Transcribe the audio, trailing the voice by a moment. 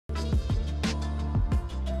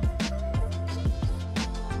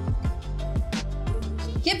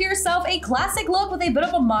Give yourself a classic look with a bit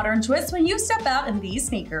of a modern twist when you step out in these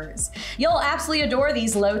sneakers. You'll absolutely adore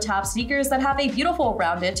these low-top sneakers that have a beautiful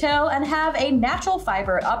rounded toe and have a natural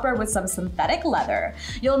fiber upper with some synthetic leather.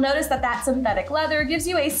 You'll notice that that synthetic leather gives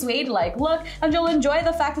you a suede-like look, and you'll enjoy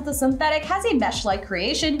the fact that the synthetic has a mesh-like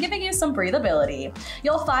creation, giving you some breathability.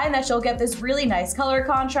 You'll find that you'll get this really nice color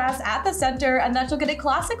contrast at the center, and that you'll get a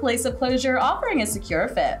classic lace-up closure offering a secure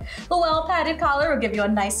fit. The well-padded collar will give you a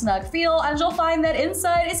nice snug feel, and you'll find that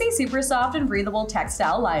inside is a super soft and breathable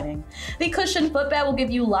textile lining. The cushioned footbed will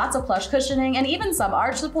give you lots of plush cushioning and even some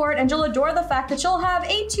arch support, and you'll adore the fact that you'll have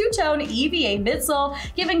a two-tone EVA midsole,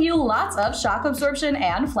 giving you lots of shock absorption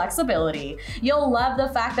and flexibility. You'll love the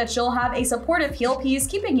fact that you'll have a supportive heel piece,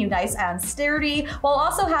 keeping you nice and sturdy, while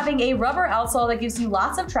also having a rubber outsole that gives you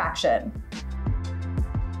lots of traction.